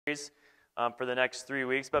for the next 3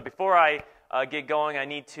 weeks. But before I get going, I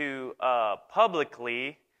need to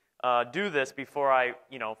publicly do this before I,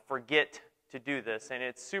 forget to do this. And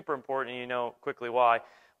it's super important, you know quickly why.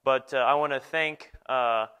 But I want to thank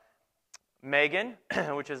Megan,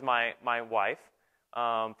 which is my wife,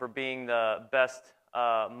 for being the best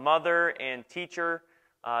mother and teacher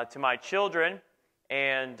to my children,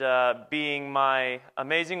 and being my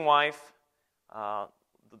amazing wife,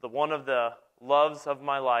 one of the loves of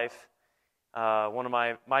my life, one of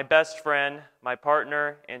my best friend, my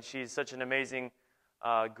partner, and she's such an amazing,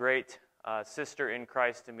 great sister in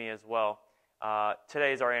Christ to me as well.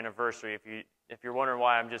 Today is our anniversary. If you're wondering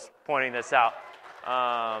why I'm just pointing this out,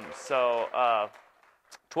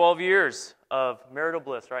 12 years of marital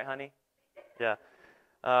bliss, right, honey? Yeah.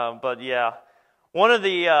 But yeah, one of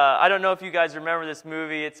the I don't know if you guys remember this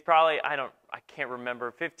movie. It's probably I can't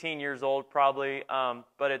remember. 15 years old probably.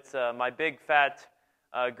 But it's My Big Fat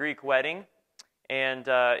Greek Wedding, and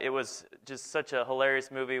it was just such a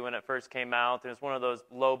hilarious movie when it first came out. It was one of those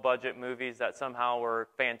low budget movies that somehow were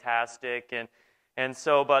fantastic, and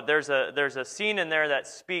so. But there's a scene in there that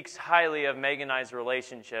speaks highly of Meg and I's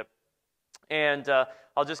relationship, and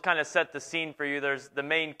I'll just kind of set the scene for you. The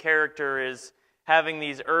main character is having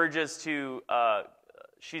these urges to,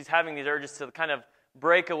 she's having these urges to kind of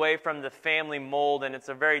break away from the family mold, and it's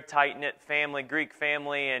a very tight-knit family, Greek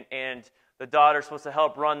family, and the daughter's supposed to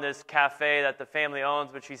help run this cafe that the family owns,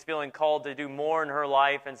 but she's feeling called to do more in her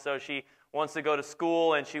life, and so she wants to go to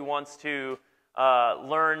school, and she wants to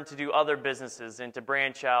learn to do other businesses and to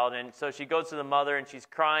branch out, and so she goes to the mother, and she's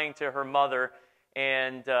crying to her mother,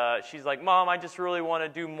 and she's like, "Mom, I just really want to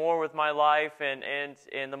do more with my life," and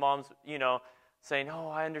the mom's, saying, "Oh,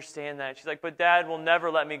 I understand that." She's like, "But Dad will never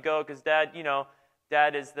let me go because Dad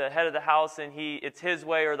Dad is the head of the house and it's his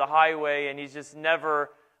way or the highway, and he's just never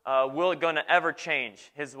going to ever change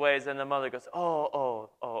his ways." And the mother goes,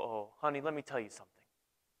 "Oh, honey, let me tell you something.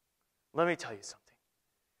 Let me tell you something.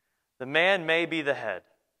 The man may be the head,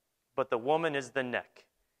 but the woman is the neck,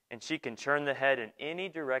 and she can turn the head in any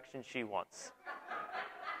direction she wants."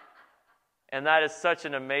 And that is such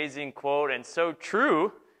an amazing quote and so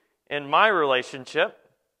true in my relationship.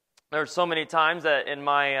 There are so many times that in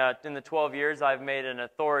the 12 years I've made an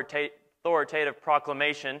authoritative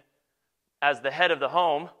proclamation as the head of the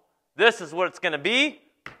home. This is what it's going to be,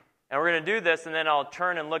 and we're going to do this, and then I'll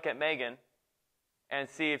turn and look at Megan and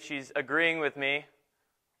see if she's agreeing with me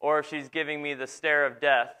or if she's giving me the stare of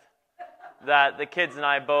death that the kids and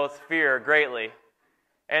I both fear greatly.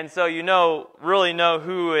 And so really know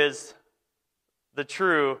who is the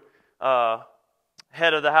true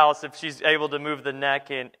head of the house if she's able to move the neck,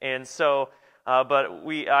 and so but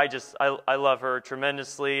I love her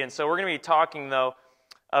tremendously. And so we're going to be talking though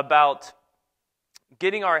about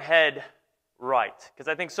getting our head right, because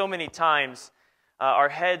I think so many times our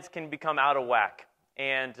heads can become out of whack,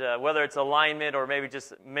 and whether it's alignment or maybe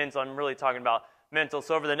just mental, I'm really talking about mental.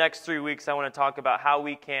 So over the next 3 weeks I want to talk about how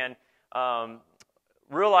we can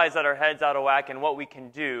realize that our head's out of whack and what we can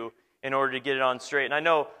do in order to get it on straight. And I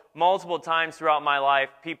know multiple times throughout my life,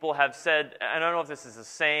 people have said, I don't know if this is a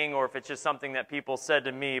saying or if it's just something that people said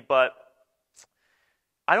to me, but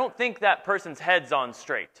I don't think that person's head's on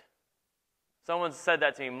straight. Someone's said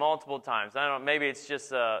that to me multiple times. I don't know, maybe it's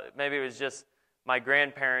just, maybe it was just my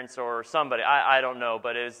grandparents or somebody. I don't know,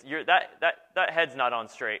 but that head's not on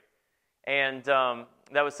straight. And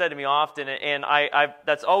that was said to me often, and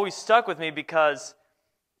that's always stuck with me because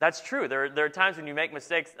that's true. There are times when you make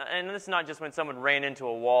mistakes, and this is not just when someone ran into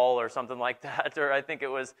a wall or something like that, or I think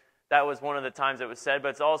that was one of the times it was said, but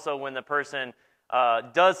it's also when the person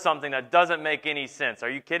does something that doesn't make any sense. Are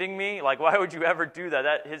you kidding me? Like, why would you ever do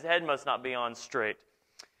that? His head must not be on straight.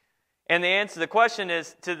 And the question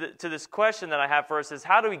is, to this question that I have for us is,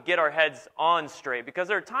 how do we get our heads on straight? Because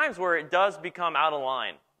there are times where it does become out of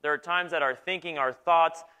line. There are times that our thinking, our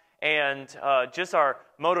thoughts, and just our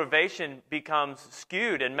motivation becomes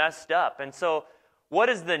skewed and messed up. And so what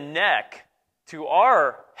is the neck to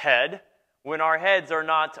our head when our heads are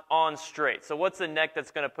not on straight? So what's the neck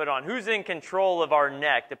that's going to put on? Who's in control of our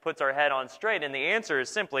neck that puts our head on straight? And the answer is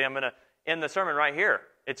simply, I'm going to end the sermon right here.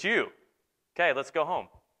 It's you. Okay, let's go home.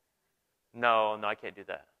 No, I can't do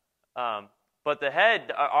that. But the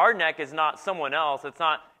head, our neck is not someone else. It's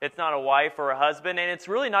not a wife or a husband, and it's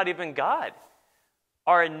really not even God.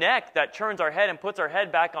 Our neck that turns our head and puts our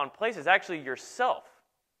head back on place is actually yourself.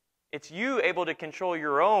 It's you able to control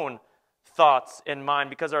your own thoughts and mind,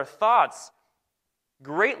 because our thoughts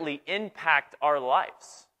greatly impact our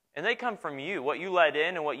lives. And they come from you. What you let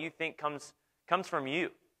in and what you think comes from you.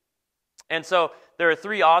 And so there are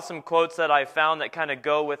 3 awesome quotes that I found that kind of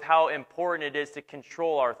go with how important it is to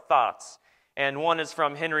control our thoughts. And one is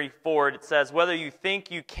from Henry Ford. It says, "Whether you think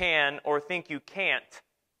you can or think you can't,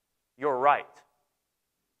 you're right."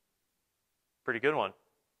 Pretty good one.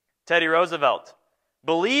 Teddy Roosevelt,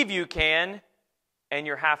 "Believe you can, and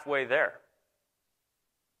you're halfway there."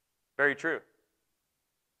 Very true.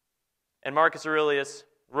 And Marcus Aurelius,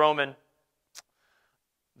 Roman,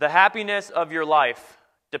 "The happiness of your life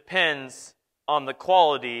depends on the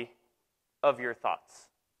quality of your thoughts."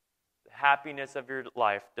 The happiness of your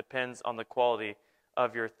life depends on the quality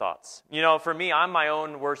of your thoughts. You know, for me, I'm my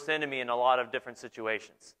own worst enemy in a lot of different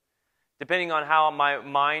situations. Depending on how my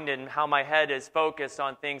mind and how my head is focused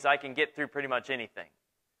on things, I can get through pretty much anything.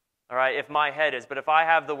 All right, if my head is. But if I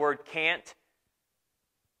have the word can't,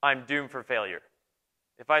 I'm doomed for failure.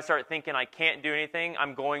 If I start thinking I can't do anything,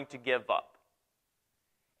 I'm going to give up.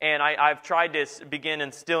 And I've tried to begin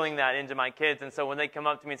instilling that into my kids. And so when they come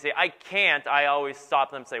up to me and say, "I can't," I always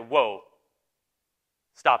stop them and say, "Whoa,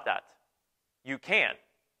 stop that. You can.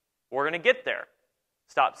 We're going to get there.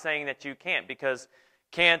 Stop saying that you can't," because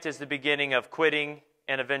can't is the beginning of quitting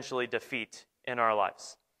and eventually defeat in our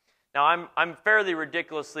lives. Now, I'm fairly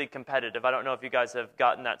ridiculously competitive. I don't know if you guys have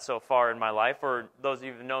gotten that so far in my life, or those of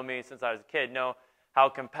you who know me since I was a kid know how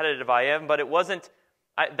competitive I am, but it wasn't.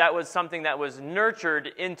 That was something that was nurtured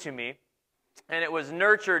into me, and it was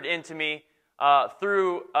nurtured into me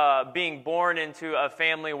through being born into a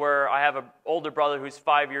family where I have an older brother who's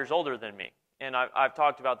 5 years older than me, and I've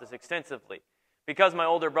talked about this extensively. Because my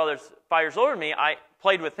older brother's 5 years older than me, I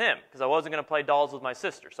played with him, because I wasn't going to play dolls with my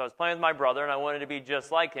sister. So I was playing with my brother, and I wanted to be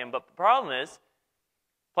just like him. But the problem is,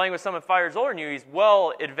 playing with someone 5 years older than you, he's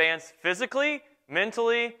well advanced physically,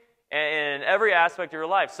 mentally, and in every aspect of your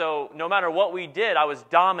life. So no matter what we did, I was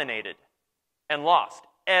dominated and lost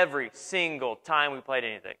every single time we played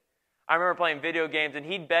anything. I remember playing video games, and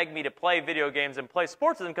he'd beg me to play video games and play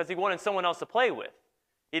sports with him because he wanted someone else to play with.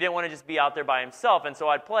 He didn't want to just be out there by himself, and so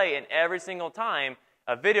I'd play, and every single time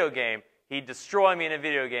a video game, he'd destroy me in a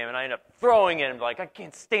video game, and I end up throwing it and be like, "I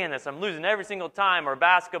can't stand this. I'm losing every single time," or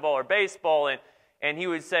basketball or baseball, and he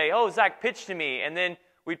would say, "Oh, Zach, pitch to me," and then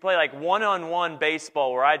we'd play like one-on-one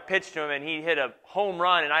baseball where I'd pitch to him, and he'd hit a home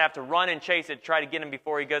run, and I'd have to run and chase it to try to get him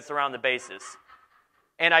before he gets around the bases.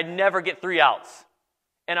 And I'd never get 3 outs.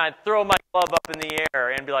 And I'd throw my glove up in the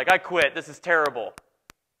air and be like, "I quit. This is terrible."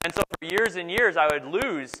 And so for years and years, I would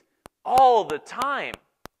lose all the time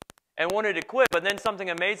and wanted to quit. But then something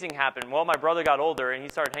amazing happened. Well, my brother got older, and he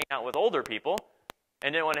started hanging out with older people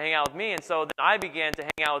and didn't want to hang out with me. And so then I began to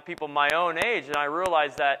hang out with people my own age, and I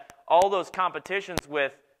realized that all those competitions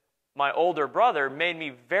with my older brother made me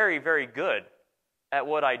very, very good at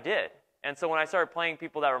what I did. And so when I started playing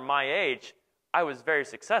people that were my age, I was very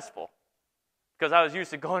successful because I was used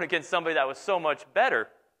to going against somebody that was so much better.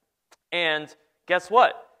 And guess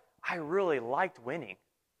what? I really liked winning.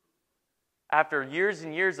 After years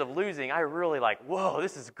and years of losing, I really whoa,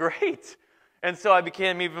 this is great. And so I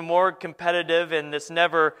became even more competitive, and this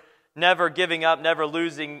never giving up, never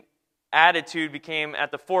losing attitude became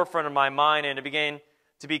at the forefront of my mind, and it began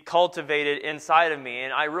to be cultivated inside of me.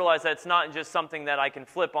 And I realized that it's not just something that I can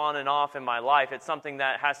flip on and off in my life. It's something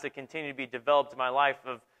that has to continue to be developed in my life,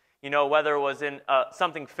 of, whether it was in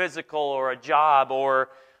something physical or a job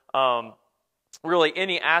or really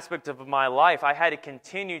any aspect of my life. I had to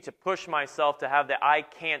continue to push myself to have the "I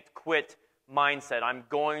can't quit" mindset. I'm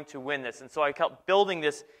going to win this. And so I kept building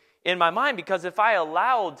this in my mind, because if I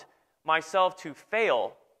allowed myself to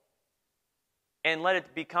fail and let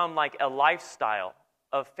it become like a lifestyle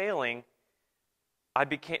of failing, I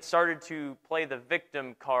started to play the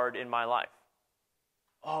victim card in my life.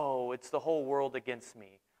 Oh, it's the whole world against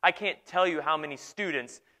me. I can't tell you how many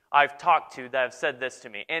students I've talked to that have said this to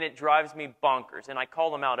me, and it drives me bonkers, and I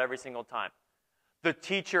call them out every single time. The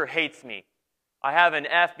teacher hates me. I have an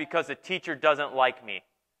F because the teacher doesn't like me.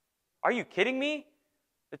 Are you kidding me?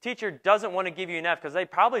 The teacher doesn't want to give you an F because they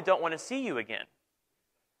probably don't want to see you again.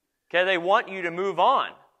 Okay, they want you to move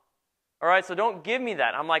on. All right, so don't give me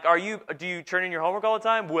that. I'm like, do you turn in your homework all the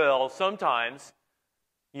time? Well, sometimes.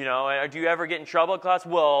 Do you ever get in trouble in class?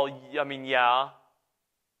 Well, yeah.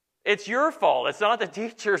 It's your fault. It's not the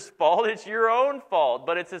teacher's fault. It's your own fault.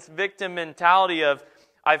 But it's this victim mentality of,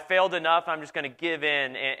 I've failed enough, I'm just going to give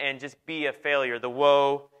in and just be a failure. The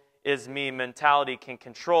woe is me mentality can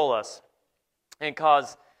control us and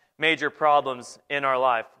cause major problems in our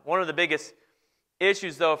life. One of the biggest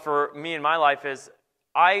issues, though, for me in my life is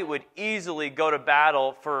I would easily go to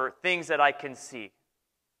battle for things that I can see.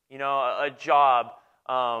 A job,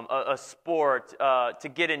 a sport, to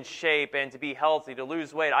get in shape and to be healthy, to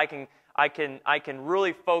lose weight. I I can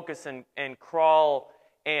really focus and crawl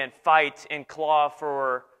and fight and claw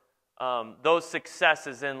for those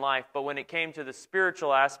successes in life. But when it came to the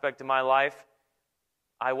spiritual aspect of my life,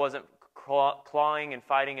 I wasn't clawing and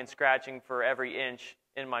fighting and scratching for every inch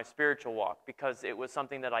in my spiritual walk, because it was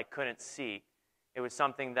something that I couldn't see. It was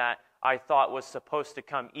something that I thought was supposed to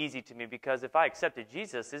come easy to me, because if I accepted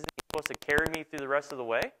Jesus, isn't He supposed to carry me through the rest of the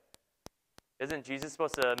way? Isn't Jesus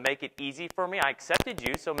supposed to make it easy for me? I accepted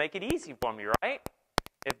you, so make it easy for me, right?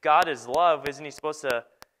 If God is love, isn't He supposed to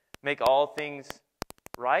make all things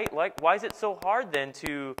right? Like, why is it so hard then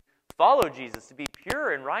to follow Jesus, to be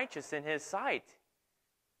pure and righteous in His sight?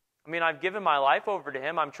 I mean, I've given my life over to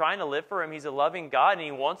Him. I'm trying to live for Him. He's a loving God, and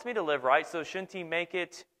He wants me to live right, so shouldn't He make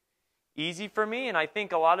it easy for me? And I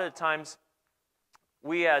think a lot of the times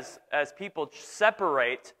we as people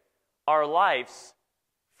separate our lives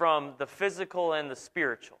from the physical and the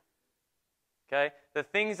spiritual. Okay? The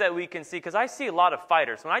things that we can see, because I see a lot of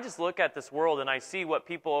fighters. When I just look at this world and I see what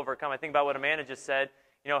people overcome, I think about what Amanda just said,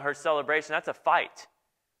 her celebration, that's a fight.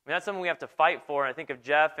 I mean, that's something we have to fight for. And I think of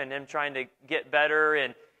Jeff and him trying to get better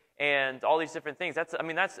and all these different things.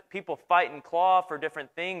 That's people fight and claw for different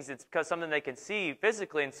things. It's because something they can see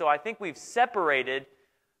physically. And so I think we've separated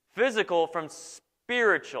physical from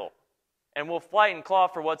spiritual. And we'll fight and claw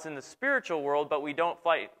for what's in the spiritual world, but we don't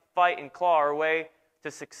fight and claw our way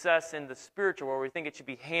to success in the spiritual world. We think it should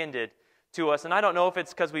be handed to us. And I don't know if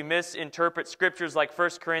it's because we misinterpret scriptures like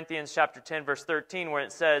 1 Corinthians chapter 10, verse 13, where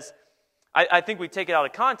it says, I think we take it out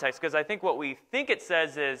of context, because I think what we think it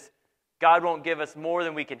says is, God won't give us more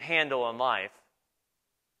than we can handle in life.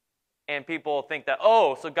 And people think that,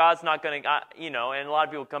 so God's not going to, and a lot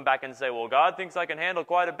of people come back and say, well, God thinks I can handle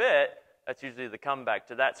quite a bit. That's usually the comeback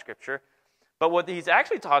to that scripture. But what he's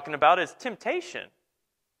actually talking about is temptation.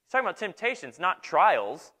 He's talking about temptations, not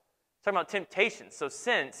trials. He's talking about temptations, so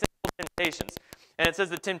sinful temptations. And it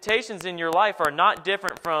says the temptations in your life are not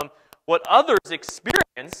different from what others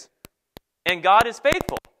experience, and God is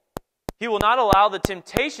faithful. He will not allow the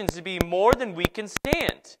temptations to be more than we can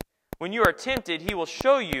stand. When you are tempted, He will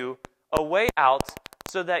show you a way out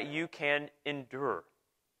so that you can endure.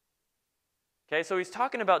 Okay, so he's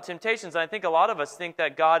talking about temptations. And I think a lot of us think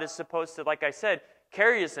that God is supposed to, like I said,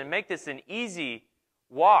 carry us and make this an easy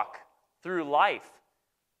walk through life.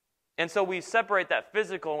 And so we separate that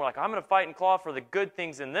physical, and we're like, I'm going to fight and claw for the good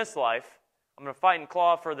things in this life. I'm going to fight and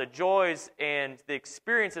claw for the joys and the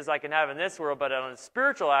experiences I can have in this world, but on a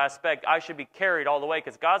spiritual aspect, I should be carried all the way,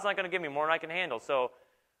 because God's not going to give me more than I can handle.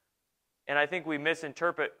 And I think we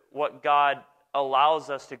misinterpret what God allows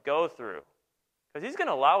us to go through, because He's going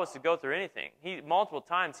to allow us to go through anything. Multiple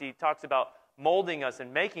times He talks about molding us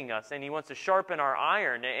and making us, and He wants to sharpen our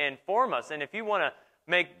iron and form us. And if you want to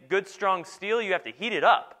make good, strong steel, you have to heat it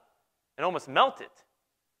up and almost melt it.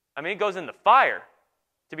 I mean, it goes in the fire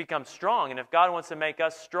to become strong. And if God wants to make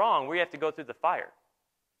us strong, we have to go through the fire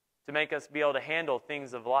to make us be able to handle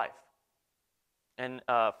things of life. And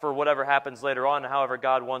for whatever happens later on, however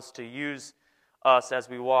God wants to use us as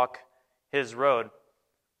we walk His road.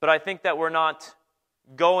 But I think that we're not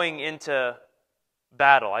going into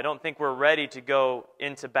battle. I don't think we're ready to go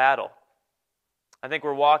into battle. I think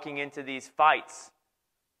we're walking into these fights,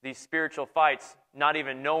 these spiritual fights, not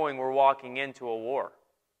even knowing we're walking into a war.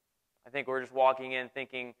 I think we're just walking in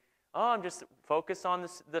thinking, I'm just focused on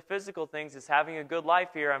the physical things, just having a good life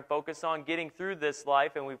here. I'm focused on getting through this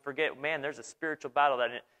life, and we forget, man, there's a spiritual battle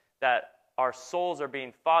that our souls are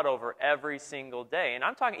being fought over every single day. And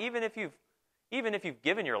I'm talking even if you've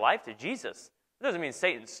given your life to Jesus, it doesn't mean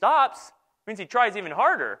Satan stops. It means he tries even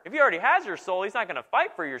harder. If he already has your soul, he's not going to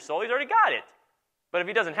fight for your soul. He's already got it. But if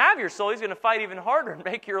he doesn't have your soul, he's going to fight even harder and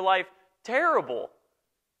make your life terrible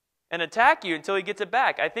and attack you until he gets it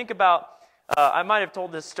back. I think about, I might have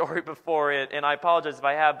told this story before, and I apologize if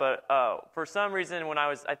I have, but for some reason when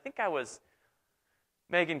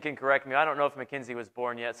Megan can correct me, I don't know if Mackenzie was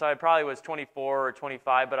born yet, so I probably was 24 or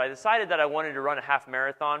 25, but I decided that I wanted to run a half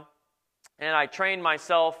marathon, and I trained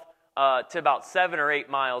myself to about 7 or 8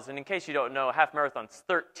 miles, and in case you don't know, a half marathon's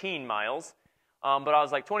 13 miles, but I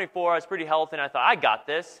was like 24, I was pretty healthy, and I thought, I got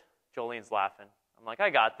this. Jolene's laughing. I'm like, I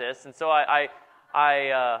got this, and so I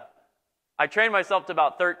trained myself to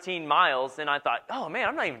about 13 miles, and I thought, oh man,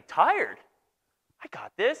 I'm not even tired. I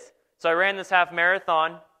got this. So I ran this half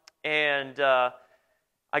marathon, and I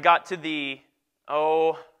got to the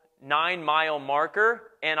 9-mile marker,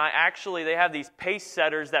 and they have these pace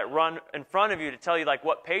setters that run in front of you to tell you like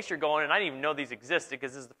what pace you're going, and I didn't even know these existed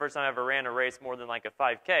because this is the first time I ever ran a race more than like a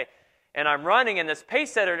 5K. And I'm running, and this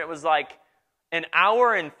pace setter, and it was like an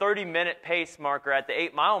hour and 30-minute pace marker at the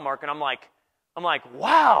 8-mile mark, and I'm like,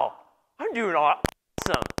 wow, I'm doing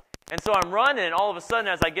awesome. And so I'm running, and all of a sudden,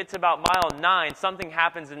 as I get to about mile 9, something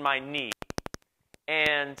happens in my knee.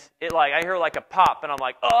 And I hear like a pop, and I'm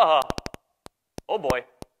like, oh boy.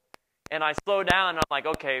 And I slow down, and I'm like,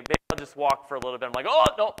 okay, maybe I'll just walk for a little bit. I'm like, oh,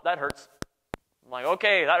 no, that hurts. I'm like,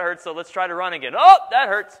 okay, that hurts, so let's try to run again. Oh, that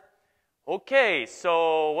hurts. Okay,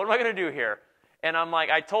 so what am I going to do here? And I'm like,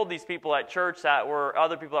 I told these people at church that were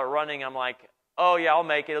other people that are running, I'm like, oh yeah, I'll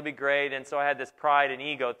make it, it'll be great. And so I had this pride and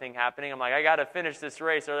ego thing happening. I'm like, I got to finish this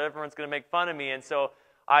race or everyone's going to make fun of me. And so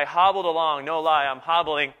I hobbled along, no lie, I'm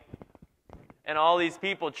hobbling. And all these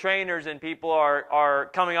people, trainers and people are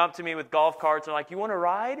coming up to me with golf carts and like, you want to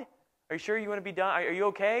ride? Are you sure you want to be done? Are you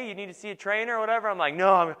okay? You need to see a trainer or whatever? I'm like,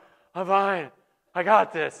 no, I'm fine. I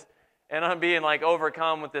got this. And I'm being like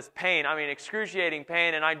overcome with this pain. I mean, excruciating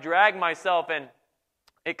pain. And I drag myself, and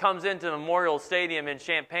it comes into Memorial Stadium in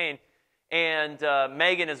Champaign. And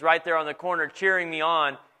Megan is right there on the corner cheering me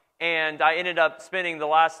on. And I ended up spending the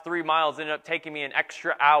last 3 miles, ended up taking me an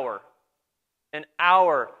extra hour. An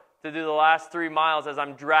hour to do the last 3 miles as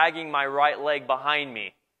I'm dragging my right leg behind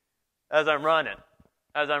me. As I'm running,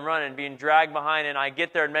 being dragged behind. And I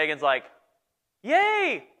get there and Megan's like,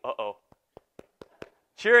 yay! Uh-oh.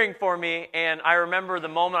 Cheering for me. And I remember the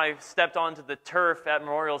moment I stepped onto the turf at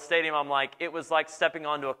Memorial Stadium, I'm like, it was like stepping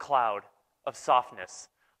onto a cloud of softness.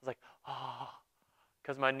 I was like, oh,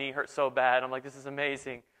 because my knee hurt so bad. I'm like, this is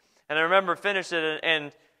amazing. And I remember finished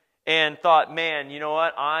it and thought, man, you know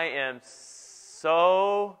what? I am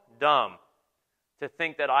so dumb to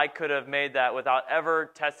think that I could have made that without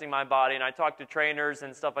ever testing my body. And I talked to trainers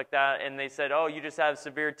and stuff like that, and they said, oh, you just have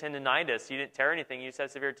severe tendinitis. You didn't tear anything. You just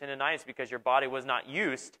have severe tendinitis because your body was not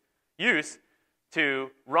used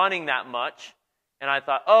to running that much. And I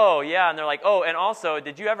thought, oh, yeah. And they're like, oh, and also,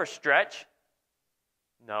 did you ever stretch?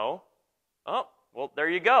 No. Oh, well, there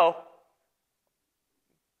you go.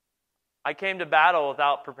 I came to battle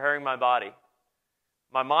without preparing my body.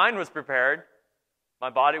 My mind was prepared.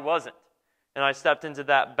 My body wasn't. And I stepped into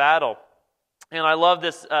that battle. And I love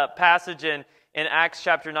this passage in Acts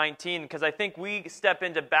chapter 19 because I think we step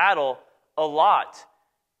into battle a lot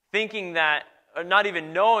thinking that, not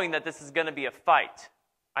even knowing that this is going to be a fight.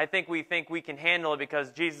 I think we can handle it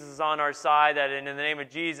because Jesus is on our side, that in the name of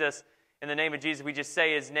Jesus, we just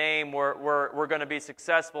say His name, we're going to be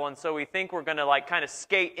successful. And so we think we're going to like kind of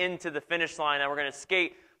skate into the finish line, and we're going to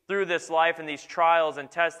skate through this life and these trials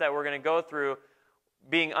and tests that we're going to go through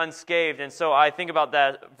being unscathed. And so I think about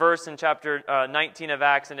that verse in chapter 19 of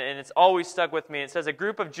Acts, and it's always stuck with me. It says, a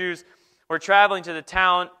group of Jews were traveling to the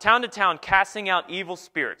town to town, casting out evil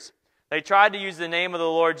spirits. They tried to use the name of the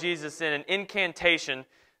Lord Jesus in an incantation.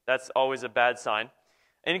 That's always a bad sign.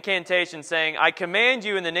 Incantation saying, I command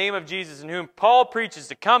you in the name of Jesus in whom Paul preaches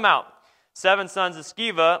to come out. 7 sons of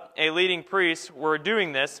Sceva, a leading priest, were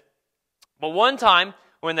doing this. But one time,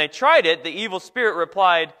 when they tried it, the evil spirit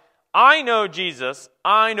replied, I know Jesus,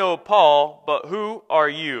 I know Paul, but who are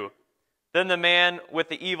you? Then the man with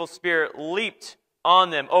the evil spirit leaped on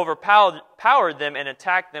them, overpowered them, and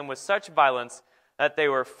attacked them with such violence that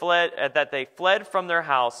they fled from their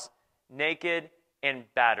house, naked and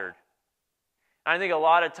battered. I think a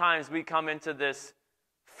lot of times we come into this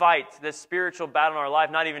fight, this spiritual battle in our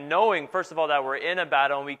life, not even knowing, first of all, that we're in a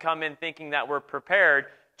battle, and we come in thinking that we're prepared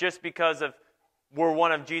just because we're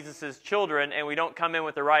one of Jesus' children, and we don't come in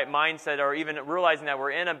with the right mindset or even realizing that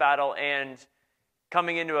we're in a battle, and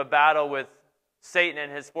coming into a battle with Satan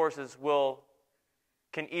and his forces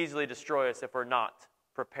can easily destroy us if we're not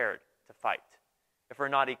prepared to fight, if we're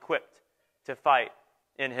not equipped to fight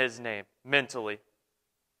in His name mentally.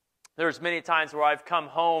 There's many times where I've come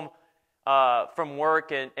home from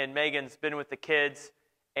work and Megan's been with the kids,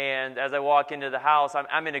 and as I walk into the house,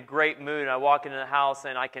 I'm in a great mood, and I walk into the house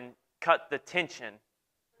and I can cut the tension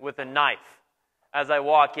with a knife as I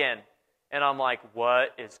walk in, and I'm like,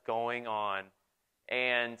 what is going on?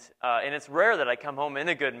 And it's rare that I come home in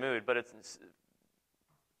a good mood, but it's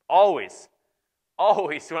always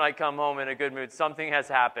when I come home in a good mood, something has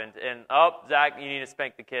happened, and Zach, you need to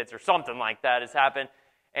spank the kids, or something like that has happened.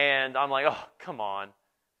 And I'm like, oh, come on.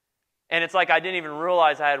 And it's like I didn't even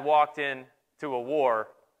realize I had walked into a war.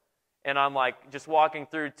 And I'm like just walking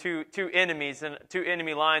through two enemy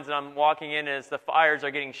lines, and I'm walking in as the fires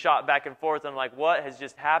are getting shot back and forth. And I'm like, what has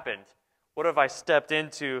just happened? What have I stepped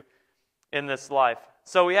into in this life?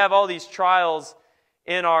 So we have all these trials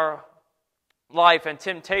in our life and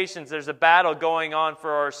temptations. There's a battle going on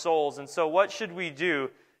for our souls. And so what should we do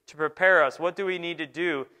to prepare us? What do we need to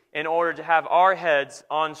do in order to have our heads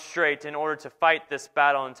on straight, in order to fight this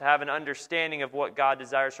battle and to have an understanding of what God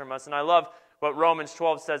desires from us? And I love what Romans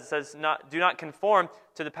 12 says. It says, do not conform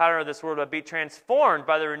to the pattern of this world, but be transformed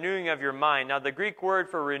by the renewing of your mind. Now, the Greek word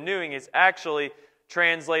for renewing is actually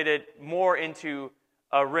translated more into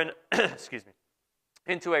a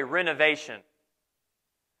into a renovation.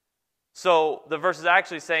 So the verse is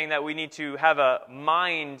actually saying that we need to have a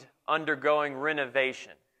mind undergoing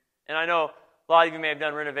renovation. And I know a lot of you may have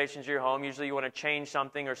done renovations to your home. Usually you want to change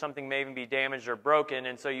something, or something may even be damaged or broken,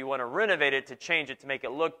 and so you want to renovate it to change it, to make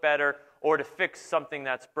it look better, or to fix something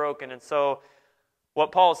that's broken. And so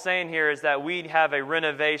what Paul's saying here is that we have a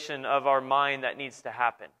renovation of our mind that needs to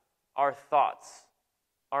happen. Our thoughts,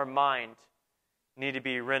 our mind need to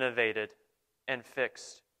be renovated and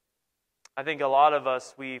fixed. I think a lot of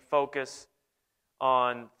us, we focus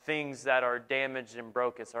on things that are damaged and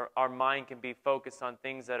broken. Our mind can be focused on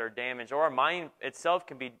things that are damaged, or our mind itself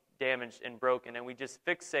can be damaged and broken, and we just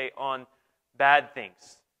fixate on bad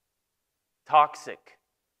things, toxic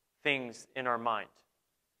things in our mind.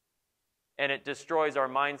 And it destroys our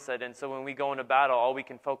mindset, and so when we go into battle, all we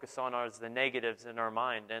can focus on is the negatives in our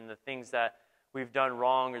mind, and the things that we've done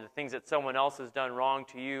wrong, or the things that someone else has done wrong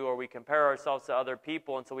to you, or we compare ourselves to other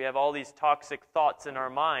people, and so we have all these toxic thoughts in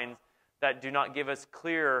our minds that do not give us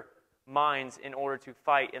clear minds in order to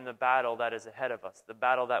fight in the battle that is ahead of us, the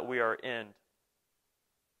battle that we are in.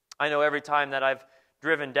 I know every time that I've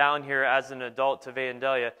driven down here as an adult to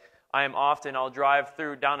Vandalia, I'll drive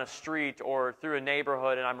down a street or through a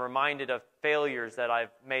neighborhood, and I'm reminded of failures that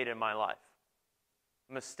I've made in my life.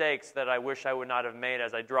 Mistakes that I wish I would not have made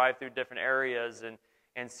as I drive through different areas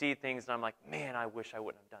and see things, and I'm like, man, I wish I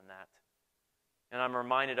wouldn't have done that. And I'm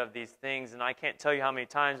reminded of these things, and I can't tell you how many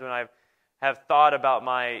times when I have thought about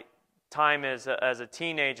my time as a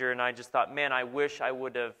teenager, and I just thought, man, I wish I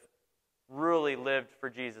would have really lived for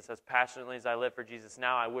Jesus as passionately as I live for Jesus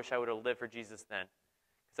now. I wish I would have lived for Jesus then.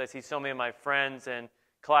 Because I see so many of my friends and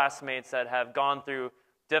classmates that have gone through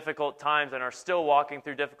difficult times and are still walking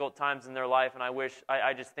through difficult times in their life, and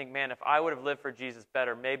I just think, man, if I would have lived for Jesus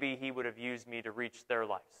better, maybe He would have used me to reach their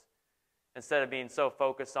lives. Instead of being so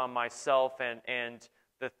focused on myself and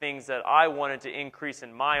the things that I wanted to increase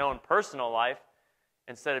in my own personal life,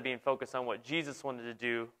 instead of being focused on what Jesus wanted to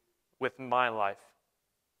do with my life.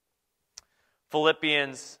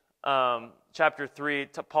 Philippians chapter 3,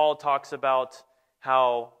 Paul talks about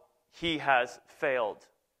how he has failed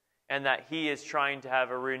and that he is trying to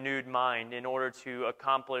have a renewed mind in order to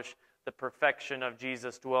accomplish the perfection of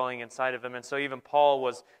Jesus dwelling inside of him. And so even Paul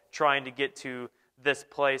was trying to get to this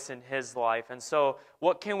place in his life. And so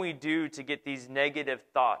what can we do to get these negative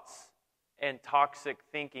thoughts and toxic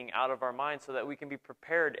thinking out of our minds so that we can be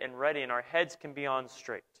prepared and ready and our heads can be on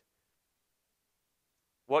straight?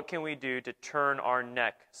 What can we do to turn our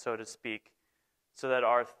neck, so to speak, so that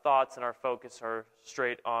our thoughts and our focus are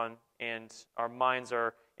straight on and our minds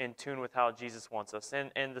are in tune with how Jesus wants us?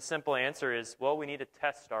 And the simple answer is, well, we need to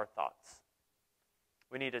test our thoughts.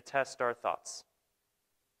 We need to test our thoughts.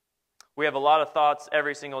 We have a lot of thoughts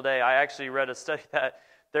every single day. I actually read a study that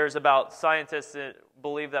scientists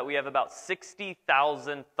believe that we have about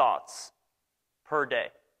 60,000 thoughts per day.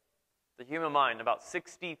 The human mind, about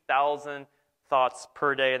 60,000 thoughts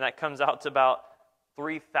per day, and that comes out to about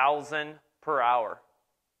 3,000 per hour.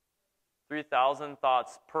 3,000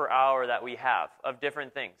 thoughts per hour that we have of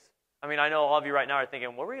different things. I mean, I know all of you right now are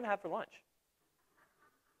thinking, what are we going to have for lunch?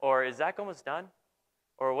 Or is Zach almost done?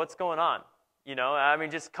 Or what's going on? You know, I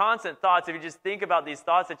mean, just constant thoughts. If you just think about these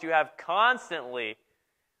thoughts that you have constantly,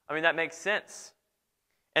 I mean, that makes sense.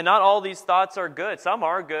 And not all these thoughts are good. Some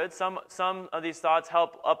are good. Some of these thoughts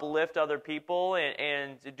help uplift other people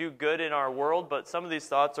and do good in our world, but some of these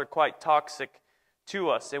thoughts are quite toxic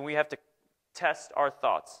to us, and we have to test our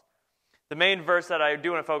thoughts. The main verse that I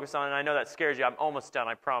do want to focus on, and I know that scares you, I'm almost done,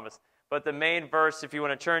 I promise, but the main verse, if you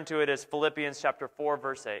want to turn to it, is Philippians chapter 4,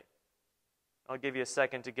 verse 8. I'll give you a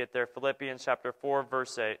second to get there. Philippians chapter 4,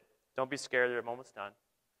 verse 8. Don't be scared, I'm almost done.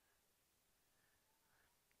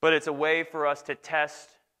 But it's a way for us to test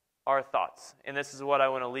our thoughts. And this is what I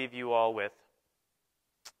want to leave you all with.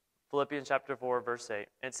 Philippians chapter 4, verse 8.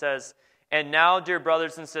 It says, "And now, dear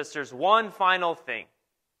brothers and sisters, one final thing.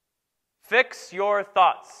 Fix your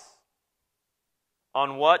thoughts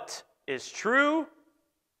on what is true,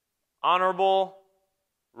 honorable,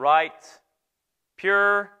 right,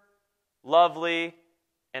 pure, lovely,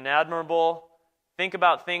 and admirable. Think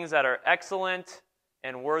about things that are excellent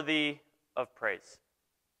and worthy of praise."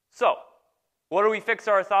 So, what do we fix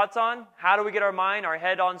our thoughts on? How do we get our mind, our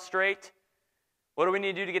head on straight? What do we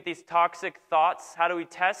need to do to get these toxic thoughts? How do we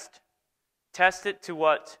test? Test it to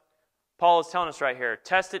what Paul is telling us right here.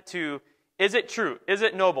 Test it to Is it true? Is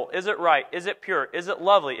it noble? Is it right? Is it pure? Is it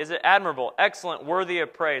lovely? Is it admirable? Excellent? Worthy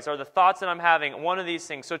of praise? Are the thoughts that I'm having one of these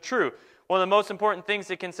things? So true. One of the most important things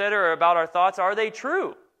to consider about our thoughts, are they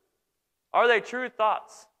true? Are they true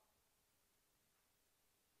thoughts?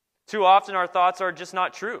 Too often our thoughts are just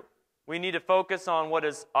not true. We need to focus on what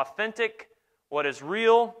is authentic, what is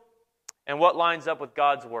real, and what lines up with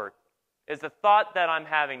God's Word. Is the thought that I'm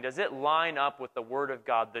having, does it line up with the Word of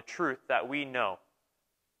God, the truth that we know?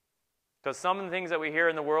 Because some of the things that we hear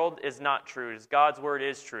in the world is not true. God's Word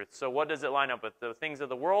is truth. So what does it line up with? The things of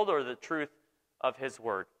the world or the truth of His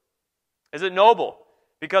Word? Is it noble?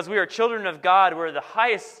 Because we are children of God, we're the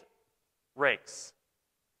highest ranks.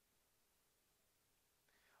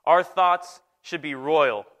 Our thoughts should be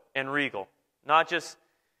royal and regal. Not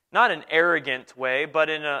an arrogant way,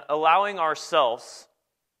 but in allowing ourselves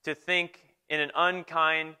to think in an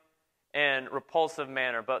unkind and repulsive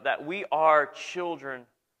manner, but that we are children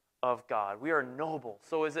of God. We are noble.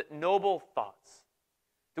 So is it noble thoughts?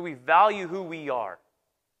 Do we value who we are?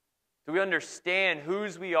 Do we understand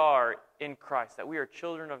whose we are in Christ, that we are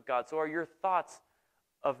children of God? So are your thoughts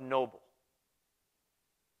of noble?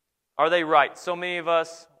 Are they right? So many of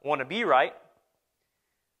us want to be right,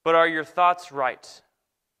 but are your thoughts right?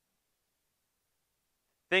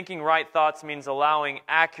 Thinking right thoughts means allowing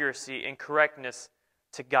accuracy and correctness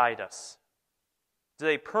to guide us. Do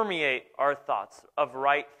they permeate our thoughts of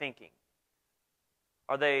right thinking?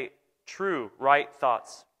 Are they true, right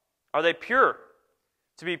thoughts? Are they pure?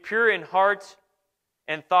 To be pure in heart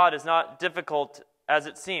and thought is not difficult as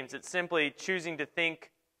it seems. It's simply choosing to think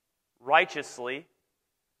righteously,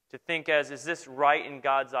 to think as, is this right in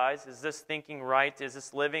God's eyes? Is this thinking right? Is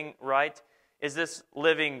this living right? Is this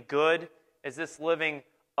living good? Is this living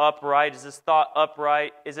upright? Is this thought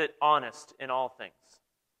upright? Is it honest in all things?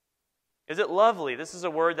 Is it lovely? This is a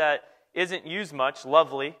word that isn't used much,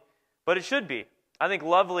 lovely, but it should be. I think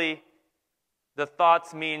lovely, the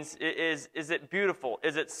thoughts means, is it beautiful?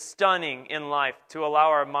 Is it stunning in life to allow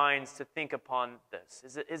our minds to think upon this?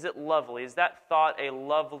 Is it lovely? Is that thought a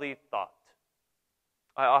lovely thought?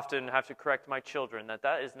 I often have to correct my children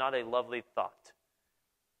that is not a lovely thought.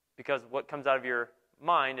 Because what comes out of your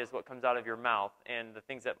mind is what comes out of your mouth, and the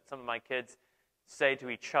things that some of my kids say to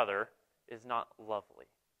each other is not lovely.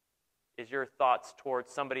 Is your thoughts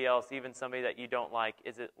towards somebody else, even somebody that you don't like,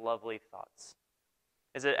 is it lovely thoughts?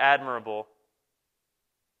 Is it admirable?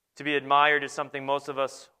 To be admired is something most of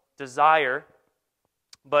us desire,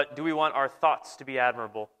 but do we want our thoughts to be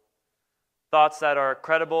admirable? Thoughts that are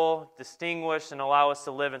credible, distinguished, and allow us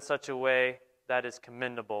to live in such a way that is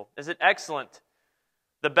commendable. Is it excellent?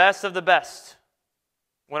 The best of the best.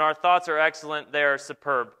 When our thoughts are excellent, they are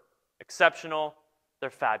superb. Exceptional, they're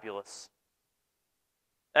fabulous.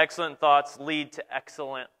 Excellent thoughts lead to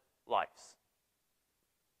excellent lives.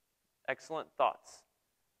 Excellent thoughts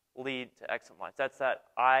lead to excellent lives. That's that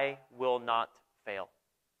I will not fail.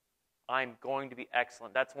 I'm going to be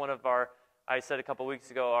excellent. That's one of our, I said a couple weeks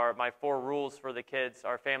ago, my 4 rules for the kids,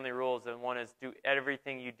 our family rules, and one is do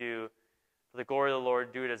everything you do for the glory of the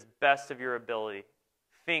Lord. Do it as best of your ability.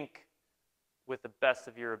 Think with the best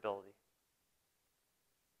of your ability.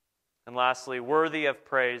 And lastly, worthy of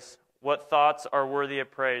praise. What thoughts are worthy of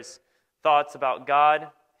praise? Thoughts about God,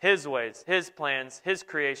 His ways, His plans, His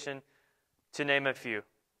creation, to name a few.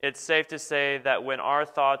 It's safe to say that when our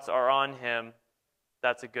thoughts are on Him,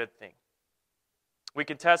 that's a good thing. We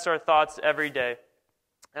can test our thoughts every day,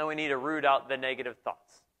 and we need to root out the negative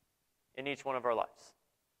thoughts in each one of our lives.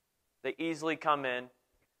 They easily come in,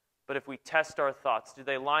 but if we test our thoughts, do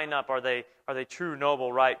they line up? Are they true,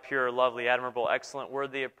 noble, right, pure, lovely, admirable, excellent,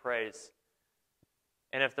 worthy of praise?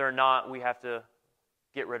 And if they're not, we have to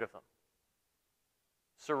get rid of them.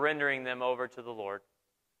 Surrendering them over to the Lord.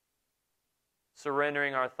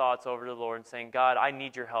 Surrendering our thoughts over to the Lord and saying, God, I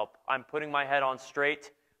need your help. I'm putting my head on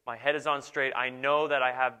straight. My head is on straight. I know that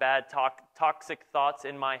I have bad, toxic thoughts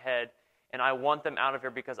in my head, and I want them out of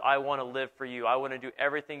here because I want to live for you. I want to do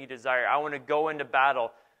everything you desire. I want to go into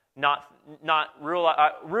battle, not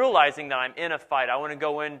realizing that I'm in a fight. I want to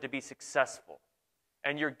go in to be successful.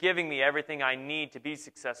 And you're giving me everything I need to be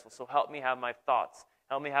successful. So help me have my thoughts.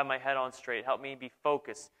 Help me have my head on straight. Help me be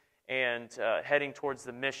focused and heading towards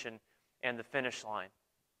the mission and the finish line.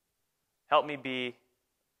 Help me be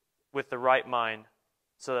with the right mind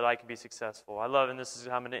so that I can be successful. I love, and this is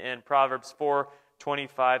how I'm going to end, Proverbs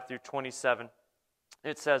 4:25 through 27.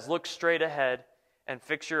 It says, look straight ahead and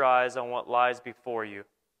fix your eyes on what lies before you.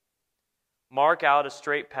 Mark out a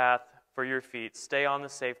straight path for your feet. Stay on the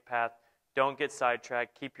safe path. Don't get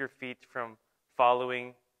sidetracked. Keep your feet from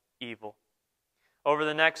following evil. Over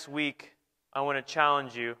the next week, I want to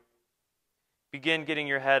challenge you. Begin getting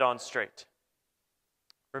your head on straight.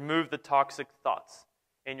 Remove the toxic thoughts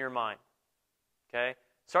in your mind. Okay?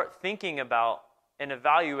 Start thinking about and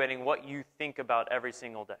evaluating what you think about every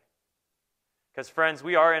single day. Because, friends,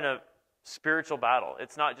 we are in a spiritual battle.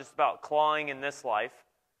 It's not just about clawing in this life.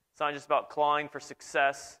 It's not just about clawing for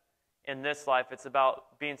success in this life. It's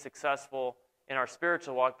about being successful in our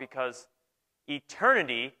spiritual walk, because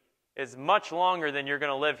eternity is much longer than you're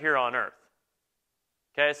going to live here on earth.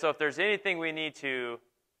 Okay, so if there's anything we need to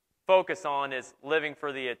focus on, is living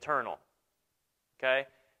for the eternal. Okay,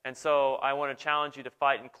 and so I want to challenge you to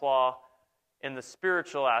fight and claw in the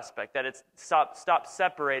spiritual aspect, that it's stop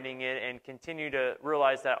separating it and continue to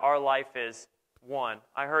realize that our life is one.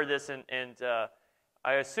 I heard this, and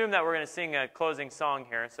I assume that we're going to sing a closing song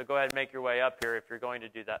here, so go ahead and make your way up here if you're going to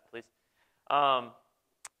do that, please.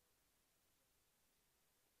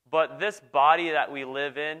 But this body that we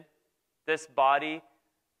live in, this body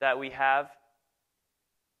that we have,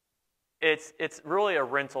 it's really a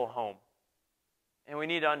rental home. And we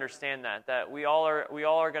need to understand that we all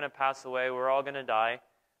are going to pass away. We're all going to die.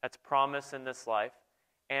 That's promised in this life.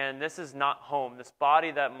 And this is not home. This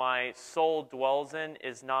body that my soul dwells in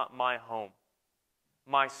is not my home.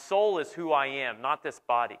 My soul is who I am, not this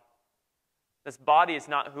body. This body is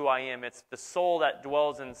not who I am. It's the soul that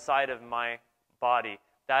dwells inside of my body.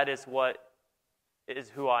 That is what is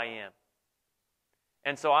who I am.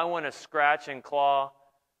 And so I want to scratch and claw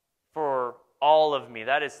for all of me.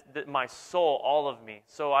 That is my soul, all of me.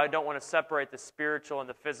 So I don't want to separate the spiritual and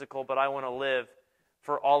the physical, but I want to live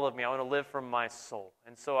for all of me. I want to live from my soul.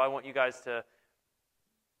 And so I want you guys to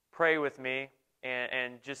pray with me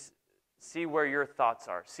and just see where your thoughts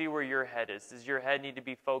are. See where your head is. Does your head need to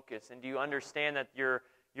be focused? And do you understand that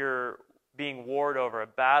you're being warred over, a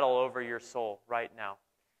battle over your soul right now?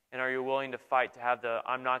 And are you willing to fight, to have the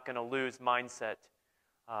I'm not going to lose mindset,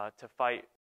 to fight